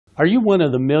Are you one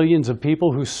of the millions of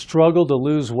people who struggle to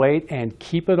lose weight and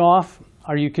keep it off?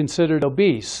 Are you considered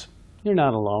obese? You're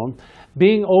not alone.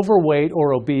 Being overweight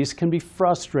or obese can be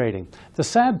frustrating. The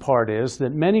sad part is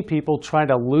that many people try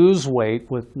to lose weight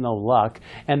with no luck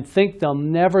and think they'll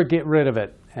never get rid of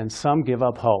it, and some give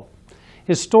up hope.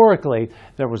 Historically,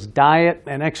 there was diet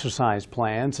and exercise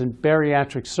plans and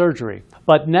bariatric surgery.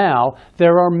 But now,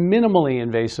 there are minimally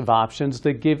invasive options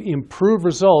that give improved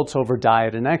results over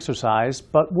diet and exercise,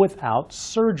 but without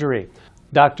surgery.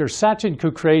 Dr. Sachin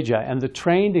Kukreja and the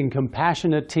trained and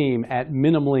compassionate team at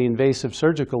Minimally Invasive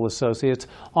Surgical Associates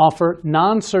offer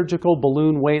non-surgical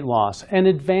balloon weight loss, an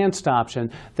advanced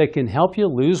option that can help you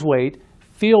lose weight,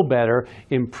 feel better,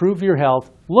 improve your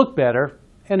health, look better,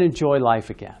 and enjoy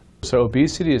life again. So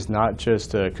obesity is not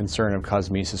just a concern of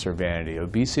cosmesis or vanity.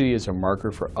 Obesity is a marker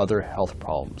for other health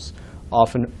problems,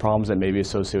 often problems that may be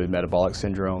associated with metabolic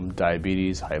syndrome,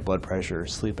 diabetes, high blood pressure,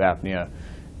 sleep apnea,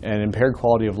 and impaired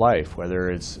quality of life,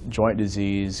 whether it's joint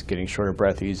disease, getting short of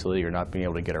breath easily, or not being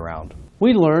able to get around.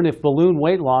 We learn if balloon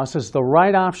weight loss is the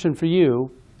right option for you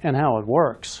and how it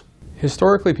works.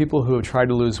 Historically, people who have tried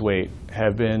to lose weight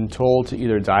have been told to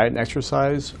either diet and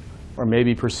exercise or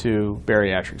maybe pursue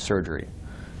bariatric surgery.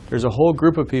 There's a whole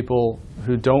group of people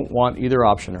who don't want either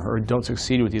option or don't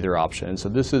succeed with either option, and so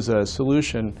this is a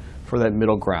solution for that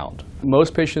middle ground.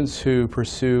 Most patients who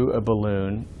pursue a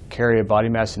balloon carry a body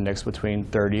mass index between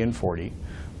 30 and 40.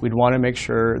 We'd want to make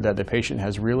sure that the patient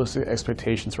has realistic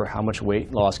expectations for how much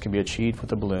weight loss can be achieved with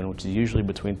the balloon, which is usually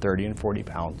between 30 and 40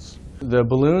 pounds. The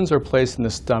balloons are placed in the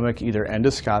stomach either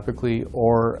endoscopically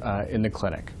or in the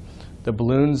clinic. The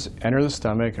balloons enter the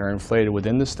stomach and are inflated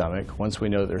within the stomach once we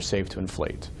know they're safe to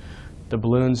inflate. The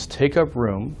balloons take up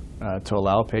room to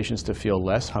allow patients to feel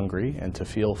less hungry and to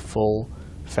feel full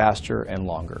faster and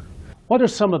longer. What are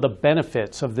some of the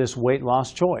benefits of this weight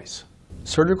loss choice?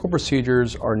 Surgical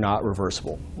procedures are not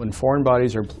reversible. When foreign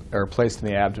bodies are placed in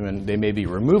the abdomen, they may be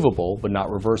removable but not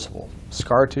reversible.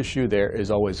 Scar tissue there is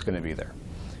always going to be there.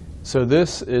 So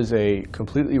this is a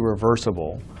completely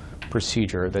reversible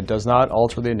procedure that does not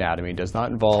alter the anatomy, does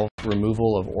not involve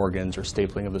removal of organs or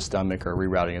stapling of the stomach or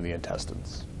rerouting of the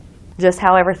intestines. Just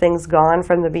how everything's gone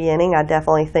from the beginning, I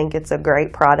definitely think it's a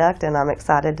great product, and I'm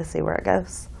excited to see where it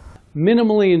goes.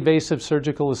 Minimally Invasive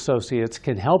Surgical Associates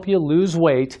can help you lose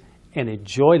weight and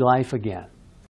enjoy life again.